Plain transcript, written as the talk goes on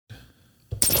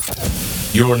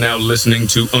You're now listening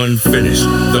to Unfinished,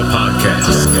 the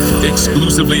podcast,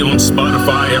 exclusively on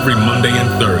Spotify every Monday and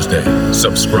Thursday.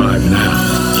 Subscribe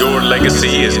now. Your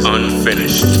legacy is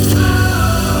unfinished.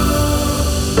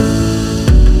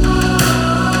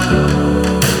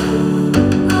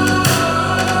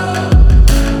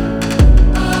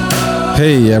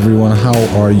 Hey everyone,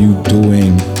 how are you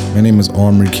doing? My name is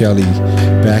Omri Kelly,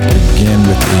 back again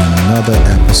with another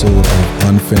episode of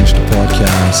Unfinished the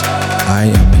Podcast. I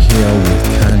am here with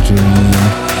Tangerine,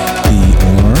 the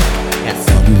owner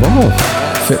of Evolve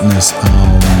Fitness.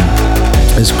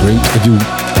 It's great if you're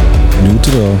new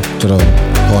to the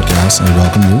podcast, I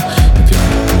welcome you. If you're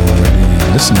already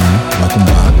listening, welcome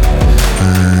back.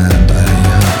 And I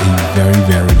have a very,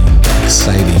 very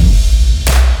exciting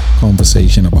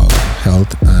conversation about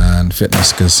health and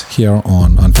fitness, because here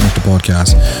on Unfinished the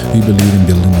Podcast, we believe in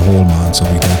building the whole man. So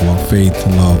we talk about faith,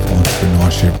 love,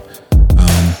 entrepreneurship,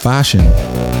 fashion,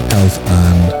 health,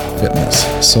 and fitness.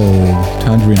 So,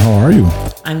 Tangerine, how are you?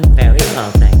 I'm very well,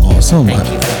 thank you. Awesome.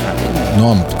 Thank you for having me.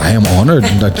 No, I am honored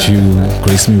that you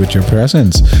graced me with your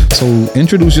presence. So,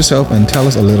 introduce yourself and tell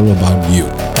us a little about you.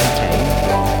 Okay.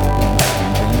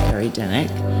 I'm Tangerine Curry-Dennick.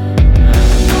 My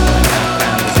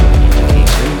background is in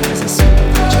education. I was a school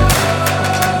teacher for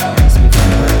 14 years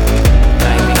before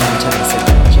diving into this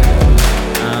adventure.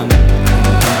 I'm a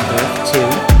mother of two.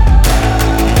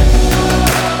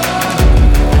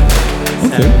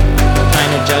 Okay. So,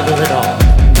 trying to juggle it all.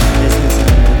 Business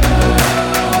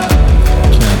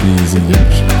Can't be easy. I'm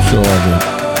sure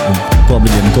I'm probably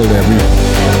getting told every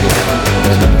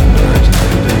direction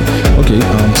every day. Okay,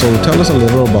 so tell us a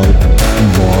little about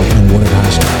Evolve and what it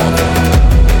has to offer.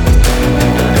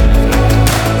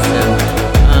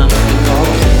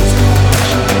 Evolve is a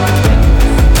functional fitness.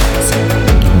 So,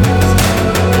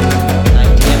 the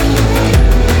idea came from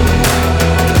a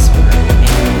place where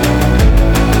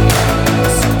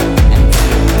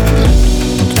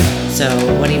So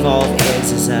what Evolve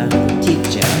is a boutique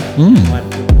gym. What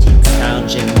boutique style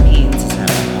gym means is that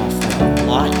we offer a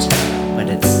lot, but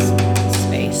it's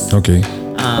space. Okay.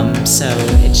 So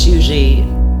it's usually,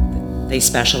 they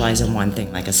specialize in one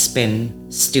thing, like a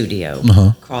spin studio,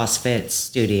 CrossFit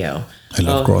studio. I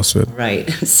love CrossFit.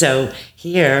 Right. So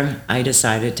here I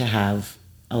decided to have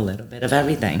a little bit of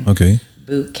everything. Okay.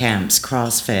 Boot camps,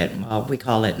 CrossFit, well, we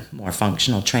call it more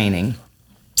functional training.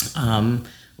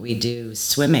 We do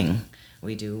swimming,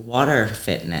 we do water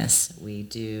fitness, we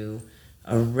do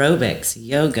aerobics,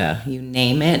 yoga, you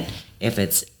name it. If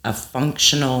it's a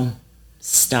functional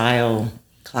style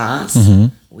class,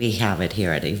 we have it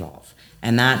here at Evolve.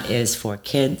 And that is for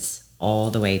kids all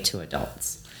the way to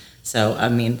adults. So, I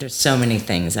mean, there's so many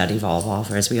things that Evolve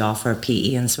offers. We offer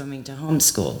PE and swimming to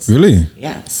homeschools. Really?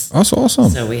 Yes. That's awesome.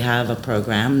 So we have a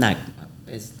program that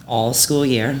is all school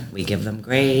year. We give them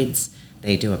grades.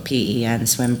 They do a PE and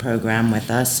swim program with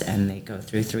us, and they go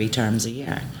through 3 terms a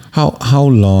year. How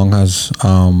long has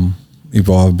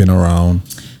Evolve been around?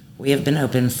 We have been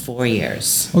open 4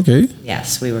 years. Okay.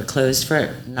 Yes, we were closed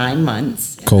for 9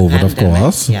 months. in the COVID, of pandemic,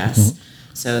 course. Yes.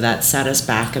 So that set us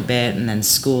back a bit, and then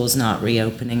schools not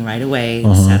reopening right away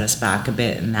set us back a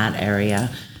bit in that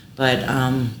area. But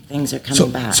things are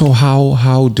coming back. So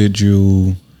how did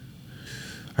you,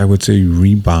 I would say,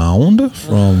 rebound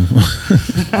from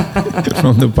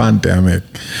from the pandemic?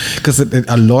 Because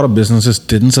a lot of businesses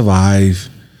didn't survive.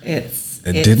 It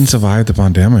didn't survive the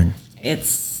pandemic. It's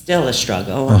still a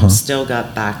struggle. I've still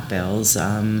got back bills,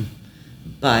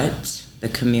 but the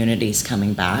community's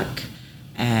coming back,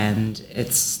 and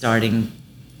it's starting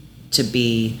to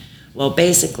be, well,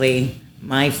 basically,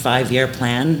 my 5-year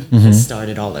plan has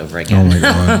started all over again. Oh my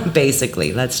God.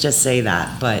 Basically, let's just say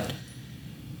that. But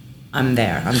I'm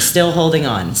there. I'm still holding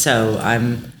on. So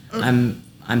I'm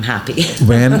happy.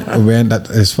 when that,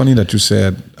 it's funny that you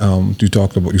said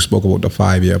you spoke about the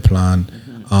 5-year plan.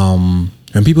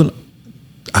 When people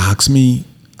ask me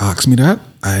that,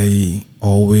 I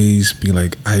always be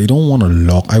like, I don't want to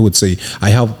lock. I would say I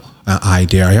have an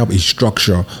idea, I have a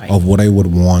structure of what I would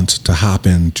want to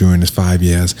happen during this 5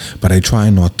 years, but I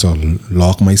try not to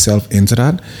lock myself into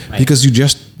that because you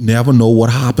just never know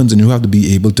what happens, and you have to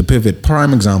be able to pivot.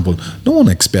 Prime example, no one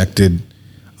expected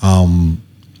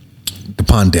the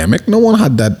pandemic. No one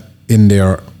had that in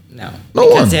their. No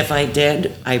because if I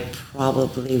did, I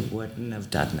probably wouldn't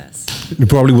have done this. You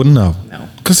probably wouldn't have. No.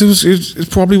 Because it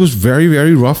probably was very,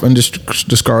 very rough and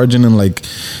discouraging, and like,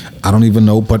 I don't even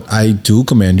know, but I do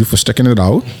commend you for sticking it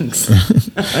out. Thanks.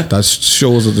 That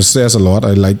shows, it says a lot.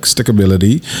 I like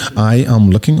stickability. I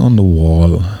am looking on the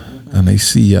wall and I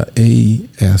see a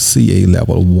ASCA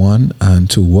level 1 and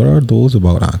 2. What are those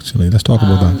about actually? Let's talk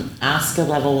about that. ASCA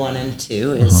level 1 and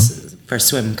 2 is for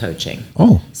swim coaching.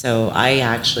 Oh, So I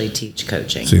actually teach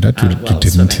coaching. see that you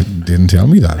swimming. didn't tell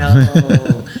me that.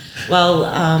 No. Well,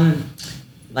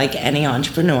 like any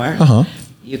entrepreneur, Uh-huh.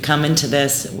 you come into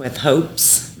this with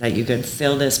hopes that you could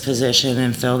fill this position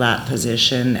and fill that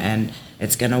position, and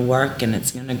it's going to work and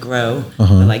it's going to grow.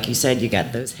 But like you said, you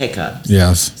get those hiccups.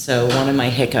 Yes. So one of my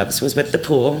hiccups was with the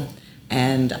pool,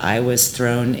 and I was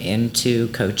thrown into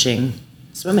coaching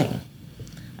swimming.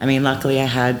 I mean, luckily I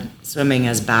had swimming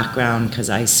as background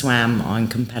because I swam on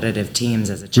competitive teams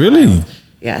as a child. Really?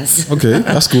 Yes. Okay,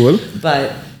 that's cool. But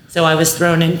so I was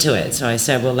thrown into it. So I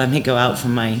said, well, let me go out for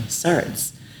my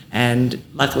certs. And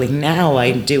luckily now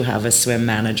I do have a swim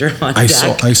manager on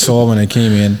deck. I saw when I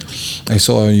came in, I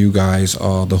saw you guys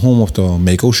are the home of the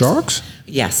Mako Sharks.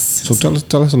 Yes. So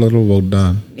tell us a little about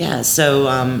that. Yeah. So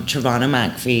Trevana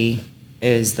McPhee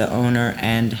is the owner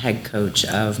and head coach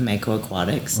of Mako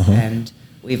Aquatics, and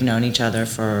we've known each other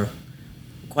for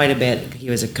quite a bit. He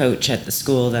was a coach at the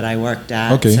school that I worked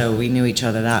at, Okay. so we knew each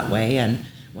other that way. And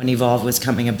when Evolve was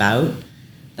coming about,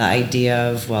 the idea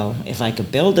of, well, if I could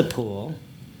build a pool,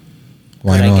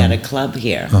 Why could not? I get a club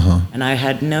here? Uh-huh. And I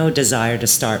had no desire to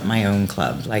start my own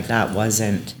club. Like, that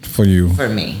wasn't For you. for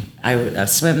me. A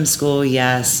swim school,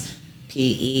 yes.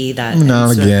 PE, that. Now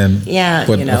and again. Yeah,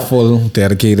 But you know. a full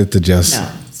dedicated to just. No.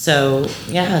 So,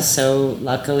 yeah, so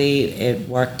luckily it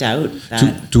worked out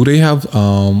that. Do they have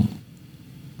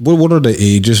what are the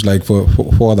ages like for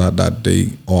that they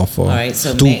offer? All right,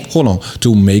 so hold on.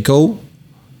 Do Mako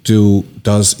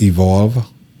does Evolve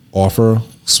offer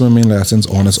swimming lessons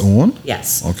on its own?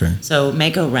 Yes. Okay. So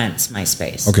Mako rents my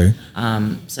space. Okay.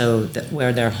 So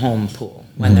we're their home pool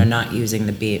when they're not using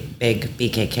the big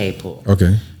BKK pool.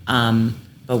 Okay.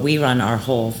 But we run our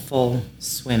whole full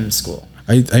swim school.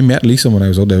 I met Lisa when I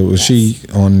was out there. Was she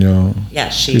on your? Yeah,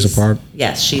 she's a part.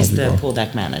 Yes, she's of the Evolve. pool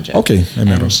deck manager. Okay, I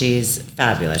met and her. she's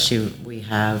fabulous. We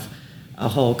have a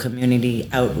whole community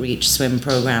outreach swim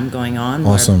program going on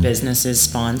Awesome. where businesses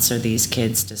sponsor these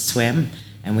kids to swim,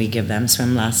 and we give them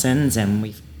swim lessons, and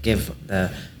we give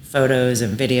the photos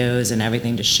and videos and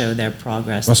everything to show their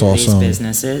progress That's to awesome. these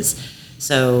businesses.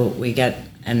 So we've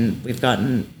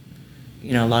gotten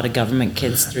a lot of government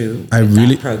kids through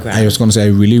that program. I was going to say, I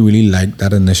really like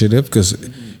that initiative because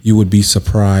you would be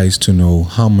surprised to know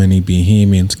how many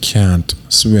Bahamians can't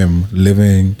swim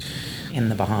living in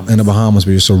the Bahamas. in the Bahamas,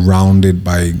 where you're surrounded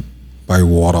by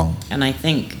water. And I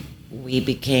think we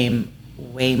became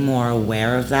way more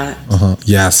aware of that.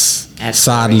 Yes. At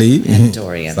Sadly. Dorian.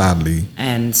 Dorian. Sadly.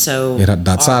 And so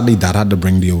That had to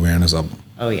bring the awareness up.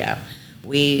 Oh yeah.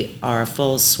 We are a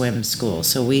full swim school.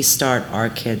 So we start our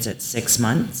kids at 6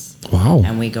 months. Wow.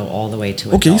 And we go all the way to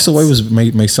Okay, adults. so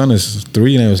my son is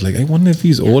 3, and I was like, I wonder if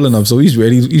he's old enough. So he's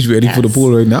ready for the Yes.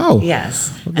 pool right now.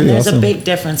 Yes. Okay, And there's awesome. a big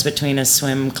difference between a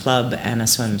swim club and a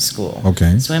swim school.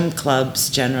 Okay. Swim clubs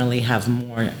generally have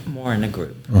more in a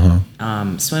group.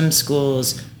 Swim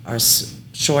schools are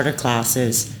shorter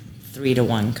classes,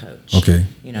 3-to-1 coach. Okay.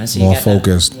 So More you get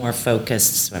focused. more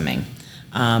focused swimming.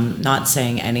 Not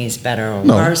saying any is better or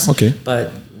No, worse. okay.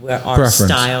 But our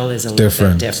Preference. style is a little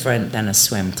Different. bit different than a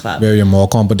swim club. Where you're more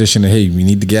competition. Hey, we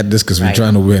need to get this because we're Right.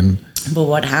 trying to win. But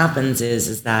what happens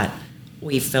is that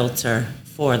we filter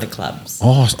for the clubs.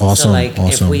 Awesome. So like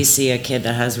awesome. if we see a kid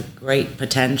that has great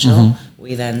potential,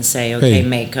 we then say, okay, Hey.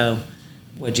 Mako,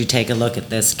 would you take a look at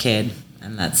this kid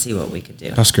and let's see what we could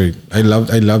do. That's great. I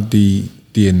love the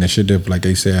initiative, like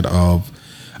I said, of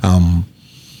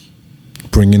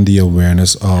bringing the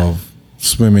awareness of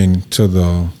swimming to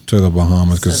the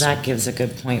Bahamas. So that gives a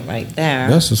good point right there.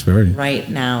 Yes, it's very. Right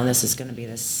now, this is going to be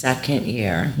the second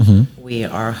year we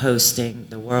are hosting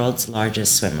the world's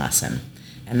largest swim lesson.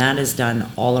 And that is done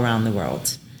all around the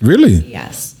world. Really?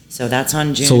 Yes. So that's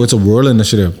on June. So it's a world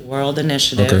initiative. World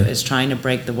Initiative Okay. is trying to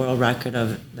break the world record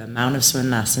of the amount of swim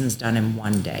lessons done in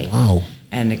one day. Wow.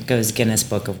 And it goes Guinness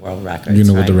Book of World Records. You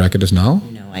know what the right? record is now?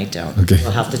 No, I don't. Okay.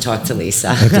 We'll have to talk to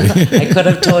Lisa. I could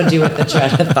have told you with the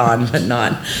triathlon, but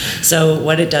not. So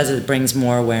what it does is it brings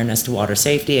more awareness to water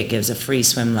safety. It gives a free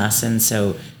swim lesson,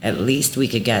 so at least we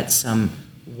could get some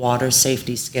water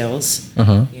safety skills.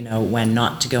 When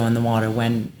not to go in the water,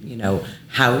 when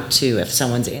how to, if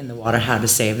someone's in the water, how to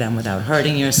save them without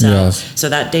hurting yourself. Yes. So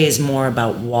that day is more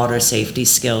about water safety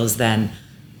skills than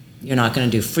you're not going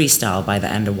to do freestyle by the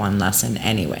end of one lesson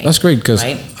anyway. That's great because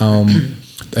right?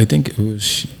 I think it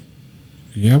was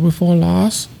year before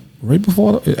last, I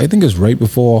think it's right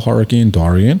before Hurricane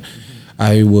Dorian.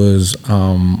 I was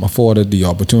afforded the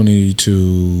opportunity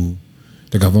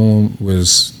the government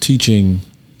was teaching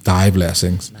dive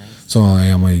lessons. Nice. So I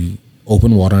am a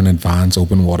open water and advanced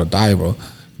open water diver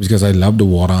because I love the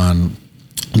water, and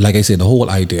like I said, the whole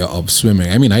idea of swimming.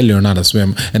 I mean, I learned how to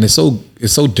swim, and it's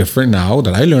so different now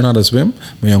that I learned how to swim.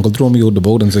 My uncle threw me out the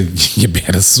boat and said, "You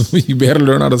better swim. You better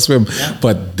learn how to swim." Yeah.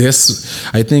 But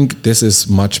I think this is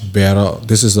much better.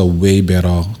 This is a way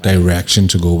better direction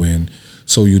to go in,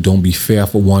 so you don't be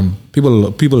fearful. One,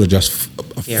 people are just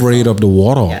afraid of the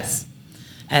water. Yes.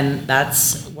 And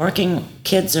that's working.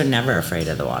 Kids are never afraid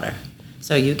of the water.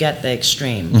 So you get the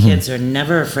extreme. Mm-hmm. Kids are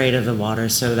never afraid of the water,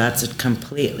 so that's a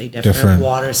completely different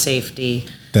water safety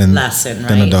lesson, right?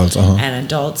 Than adults, And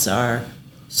adults are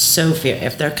so fear.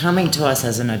 If they're coming to us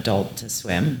as an adult to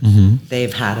swim,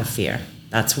 they've had a fear.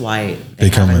 That's why they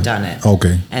haven't done it.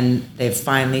 Okay. And they've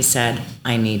finally said,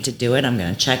 I need to do it. I'm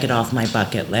going to check it off my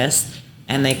bucket list.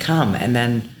 And they come. And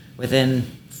then within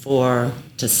 4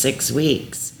 to 6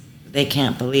 weeks, they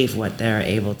can't believe what they're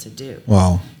able to do.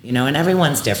 Wow. You know, and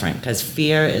everyone's different because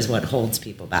fear is what holds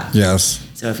people back. Yes.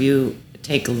 So if you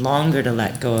take longer to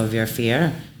let go of your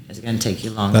fear, it's going to take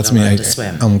you longer That's to me. learn to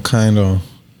swim. I'm kind of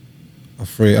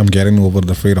afraid. I'm getting over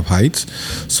the afraid of heights.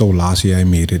 So last year I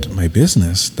made it my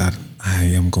business that I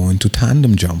am going to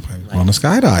tandem jump. I'm going to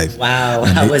skydive. Wow,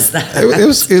 And how was that? It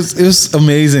was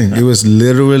amazing. It was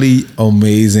literally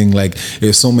amazing. Like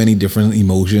there's so many different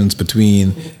emotions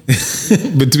between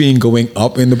going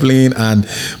up in the plane and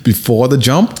before the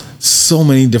jump. So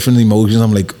many different emotions.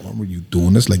 I'm like, oh, were you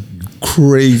doing this? Like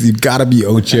crazy. You gotta be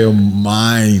out your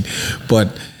mind.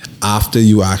 But after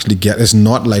you actually it's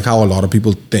not like how a lot of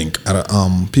people think.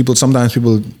 Sometimes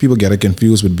people get it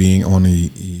confused with being on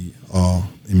a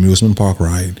amusement park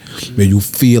ride where you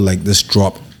feel like this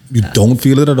drop. You don't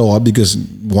feel it at all because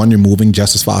one, you're moving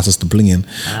just as fast as the plane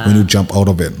when you jump out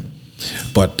of it.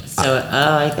 But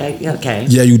Okay.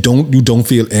 yeah, you don't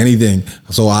feel anything.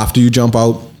 So after you jump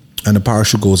out and the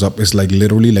parachute goes up, it's like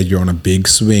literally like you're on a big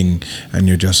swing and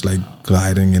you're just like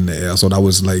gliding in the air. So that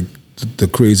was like the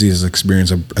craziest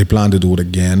experience. I plan to do it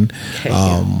again.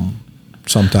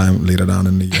 Sometime later down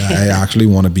in the year. I actually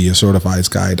want to be a certified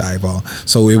skydiver.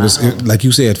 So it was like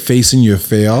you said, facing your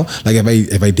fear. Like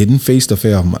if I didn't face the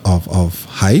fear of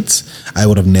heights, I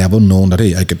would have never known that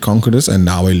hey, I could conquer this. And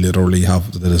now I literally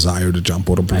have the desire to jump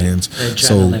out of planes. Right. The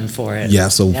adrenaline for it. Yeah.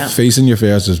 So facing your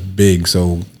fears is big.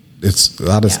 So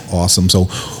that is awesome. So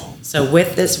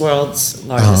with this world's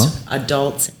largest,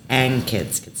 adults and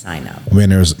kids could sign up.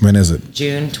 When is it?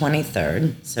 June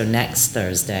 23rd. So next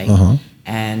Thursday.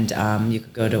 And you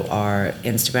could go to our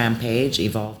Instagram page,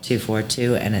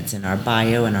 Evolve242, and it's in our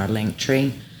bio and our link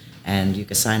tree. And you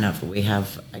can sign up. We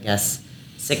have, I guess,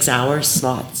 6-hour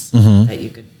slots that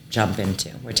you could jump into.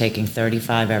 We're taking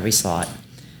 35 every slot.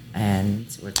 And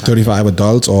we're 35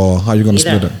 adults, or how are you going to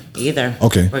split it? Either.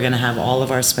 Okay. We're going to have all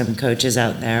of our swim coaches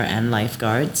out there and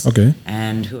lifeguards. Okay.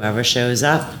 And whoever shows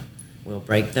up, we'll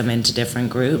break them into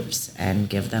different groups and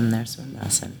give them their swim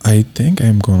lesson. I think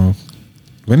I'm going to...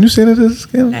 When you say that is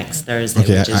again? Next Thursday,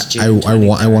 okay, which is June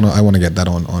 23rd. I want to get that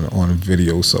on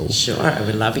video. So sure, I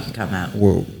would love you to come out.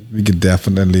 Well, I could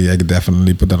definitely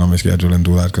put that on my schedule and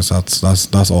do that because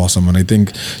that's awesome. And I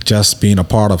think just being a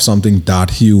part of something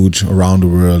that huge around the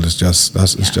world is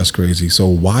just crazy. So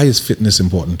why is fitness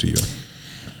important to you?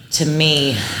 To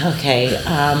me, okay,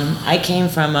 I came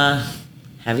from a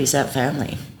heavyset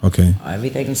family. Okay.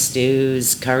 Everything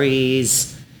stews,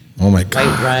 curries. Oh my God.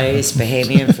 White rice,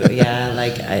 Bahamian food,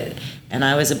 and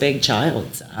I was a big child,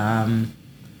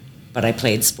 but I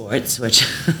played sports, which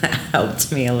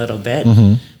helped me a little bit.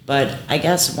 But I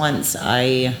guess once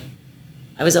I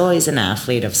was always an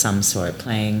athlete of some sort,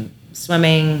 playing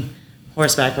swimming,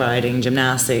 horseback riding,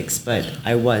 gymnastics, but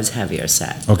I was heavier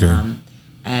set. Okay.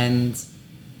 And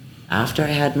after I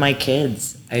had my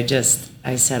kids,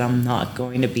 I said, I'm not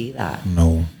going to be that.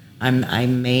 No. I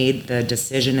made the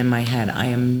decision in my head, I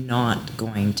am not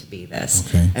going to be this.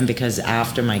 Okay. And because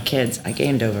after my kids, I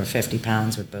gained over 50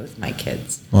 pounds with both my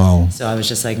kids. Wow. So I was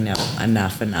just like, no,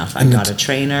 enough. I got a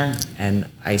trainer and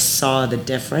I saw the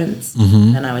difference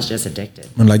and I was just addicted.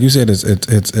 And like you said,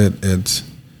 it's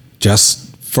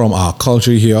just from our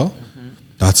culture here,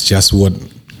 that's just what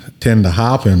tend to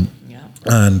happen. Yeah.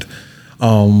 And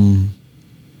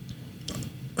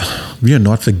we are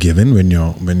not forgiven when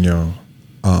you're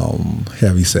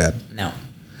heavy set. No.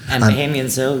 And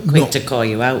Bahamians so quick to call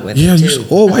you out with it too.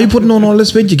 Why are you putting on all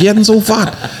this weight? You're getting so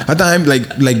fat. At times,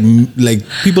 like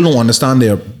people don't understand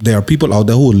there are people out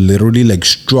there who are literally like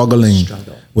struggling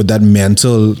with that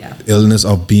mental illness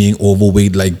of being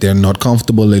overweight. Like they're not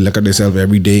comfortable. They look at themselves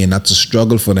every day, and that's a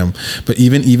struggle for them. But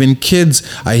even kids,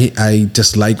 I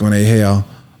just like when I hear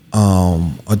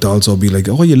adults will be like,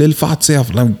 "Oh, you little fat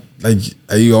self." Like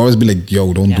I always be like,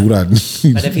 "Yo, don't do that."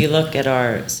 But if you look at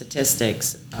our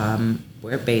statistics,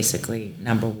 we're basically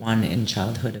number one in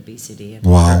childhood obesity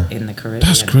Wow. in the Caribbean.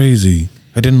 That's crazy.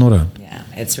 I didn't know that. Yeah,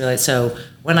 it's really, so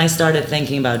when I started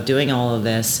thinking about doing all of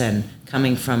this and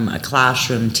coming from a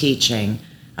classroom teaching,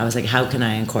 I was like, how can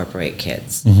I incorporate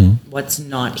kids? What's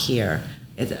not here?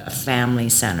 A family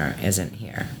center isn't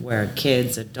here, where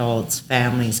kids, adults,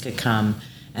 families could come.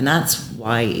 And that's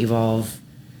why Evolve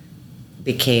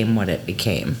became what it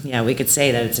became. Yeah, we could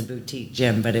say that it's a boutique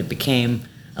gym, but it became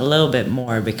a little bit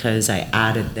more because I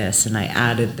added this and I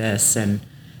added this, and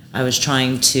I was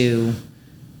trying to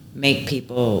make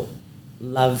people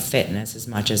love fitness as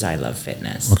much as I love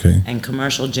fitness. Okay. And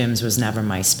commercial gyms was never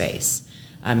my space.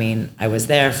 I mean, I was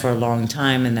there for a long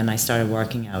time, and then I started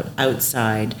working out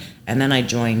outside, and then I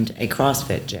joined a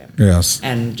CrossFit gym. Yes.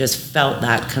 And just felt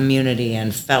that community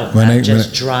and felt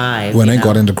drive. When I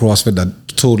got into CrossFit, that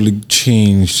totally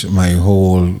changed my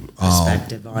whole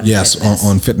perspective on fitness.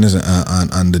 on fitness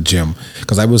and the gym,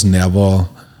 because I was never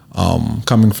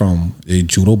coming from a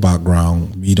judo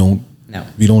background. We don't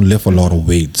lift a lot of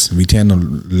weights. We tend to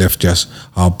lift just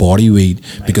our body weight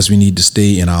because we need to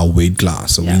stay in our weight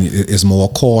class. So it's more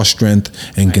core strength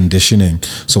and conditioning.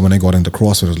 So when I got into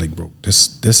CrossFit, I was like, bro,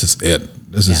 this is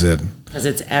it. This is it. Because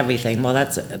it's everything. Well,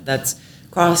 that's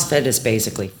CrossFit is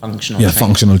basically functional training.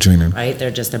 Functional training. Right?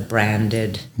 They're just a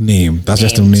branded name. That's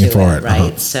just the name for it.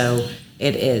 Right? So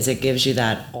it is. It gives you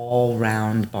that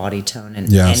all-round body tone,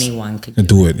 and anyone could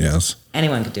do it. Yes.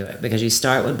 Anyone could do it, because you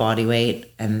start with body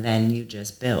weight and then you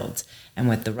just build. And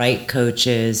with the right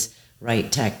coaches,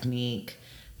 right technique,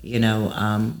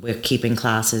 we're keeping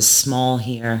classes small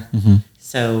here.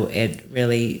 So it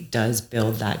really does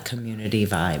build that community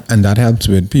vibe. And that helps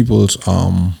with people's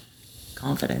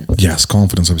confidence. Yes,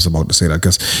 confidence. I was about to say that,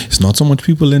 because it's not so much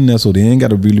people in there, so they ain't got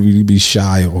to really be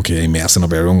shy. Okay, messing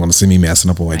up. Everyone's going to see me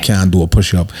messing up, or I can't do a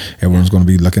push-up. Everyone's going to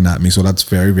be looking at me. So that's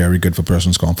very, very good for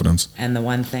person's confidence. And the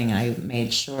one thing I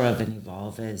made sure of in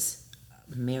Evolve is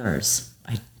mirrors.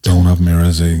 I don't have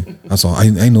mirrors. That's all. I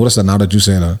noticed that now that you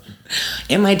say that.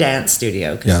 In my dance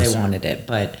studio, because they wanted it.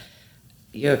 But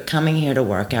you're coming here to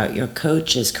work out. Your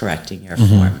coach is correcting your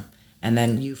form. And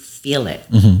then you feel it.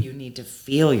 You need to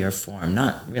feel your form,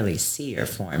 not really see your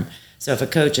form. So if a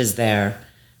coach is there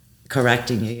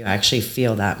correcting you, you actually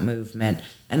feel that movement.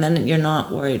 And then you're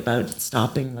not worried about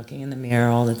stopping, looking in the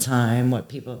mirror all the time. What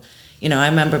people, I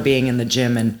remember being in the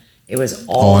gym and it was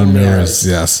all mirrors.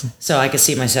 Yes. So I could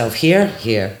see myself here,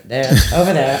 there,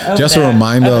 over there, Just a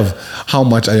reminder of how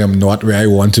much I am not where I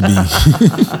want to be.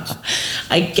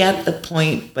 I get the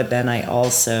point, but then I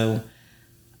also...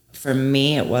 For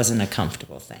me, it wasn't a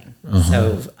comfortable thing.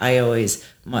 So I always,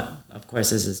 of course,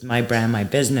 this is my brand, my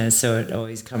business, so it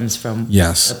always comes from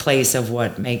a place of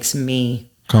what makes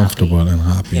me comfortable and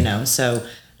happy. So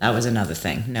that was another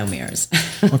thing. No mirrors.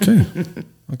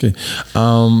 Okay.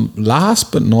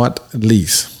 Last but not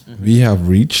least, we have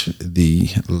reached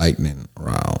the lightning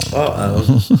round. We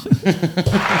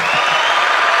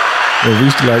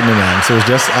reached the lightning round. So it's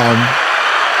just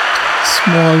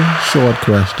small, short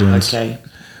questions. Okay.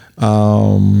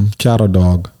 Cat or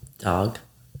dog? Dog.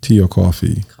 Tea or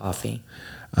coffee? Coffee.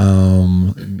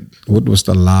 What was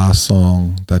the last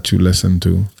song that you listened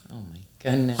to? Oh my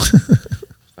goodness.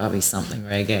 Probably something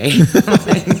reggae.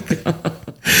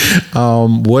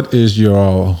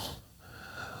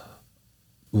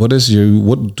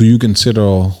 What do you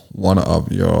consider one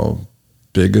of your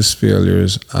biggest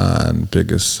failures and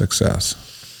biggest success?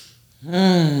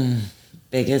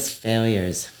 Biggest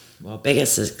failures. Well,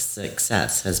 biggest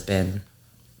success has been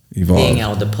Evolve. Being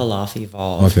able to pull off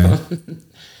Evolve. Okay.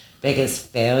 Biggest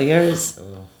failures?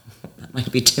 That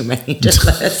might be too many to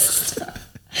list.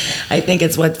 I think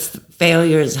it's what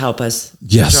failures help us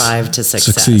drive to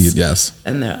success. Succeed, yes.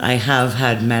 And I have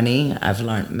had many. I've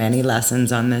learned many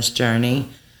lessons on this journey,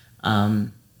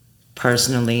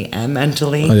 personally and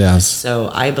mentally. Oh, yes. So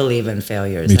I believe in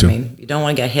failures. Me too. I mean, you don't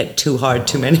want to get hit too hard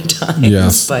too many times.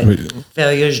 Yes. But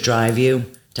failures drive you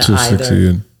to either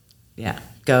succeed.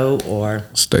 Go or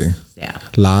stay. Yeah.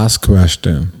 Last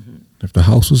question. Mm-hmm. If the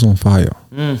house was on fire,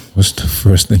 what's the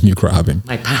first thing you're grabbing?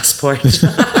 My passport.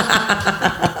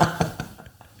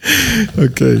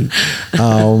 Okay.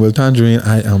 Well, Tangerine,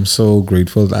 I am so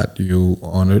grateful that you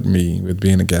honored me with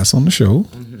being a guest on the show.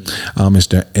 Mm-hmm. Is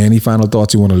there any final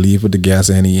thoughts you want to leave with the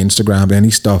guests? Any Instagram, any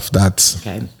stuff that's...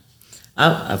 Okay.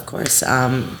 Oh, of course.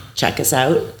 Check us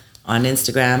out on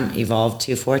Instagram,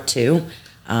 Evolve242,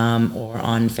 or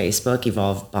on Facebook,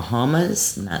 Evolve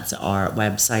Bahamas, and that's our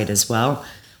website as well.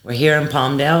 we're here in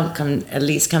Palmdale. At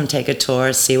least come take a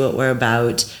tour, see what we're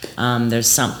about. There's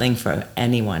something for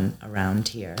anyone around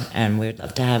here, and we'd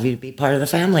love to have you be part of the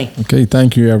family. Okay,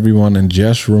 thank you, everyone. And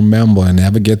just remember, it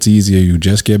never gets easier. You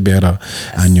just get better.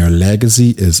 Yes. And your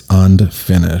legacy is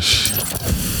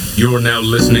unfinished. You're now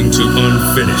listening to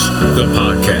Unfinished, the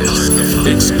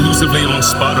podcast, exclusively on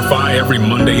Spotify every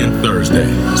Monday and Thursday.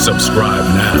 Subscribe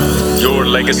now. Your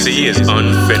legacy is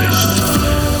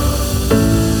unfinished.